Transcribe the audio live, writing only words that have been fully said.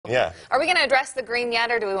Yeah. Are we going to address the green yet,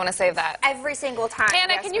 or do we want to save that? Every single time.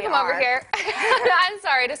 Hannah, yes, can you we come are. over here? I'm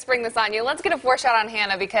sorry to spring this on you. Let's get a four-shot on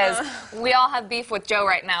Hannah because we all have beef with Joe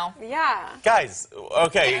right now. Yeah. Guys,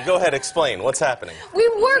 okay, go ahead, explain. What's happening? We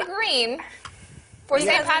were green for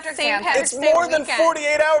St. Patrick's Day. It's more than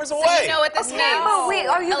 48 hours away. So you know what this means. But wait,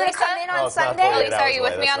 are you going to Elisa? come in No, on it's not Sunday? 48 Elisa, are hours you away.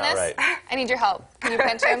 with me That's on not this? right. I need your help. Can you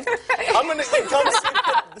pinch him? I'm going to come see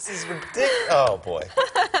this is ridiculous. Oh, boy.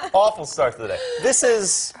 Awful start to the day. This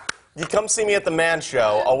is, you come see me at the Man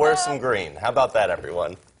Show, I'll wear some green. How about that,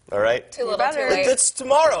 everyone? All right? Too little, too late. It's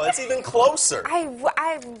tomorrow. It's even closer. I'm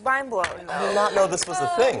mind blown. I did not know this was a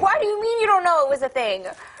thing. Why do you mean you don't know it was a thing?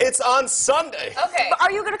 It's on Sunday. Okay. But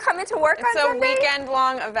are you going to come into work on It's a Sunday?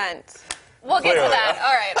 weekend-long event. We'll get to Clearly. that.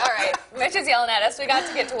 All right, all right. Mitch is yelling at us. We got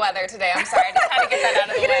to get to weather today. I'm sorry. I just had to get that out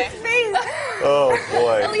of the way. Oh,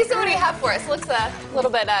 boy. Elisa, what do you have for us? Looks a little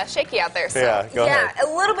bit shaky out there. So. Yeah, go ahead.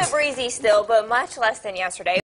 Yeah, a little bit breezy still, but much less than yesterday.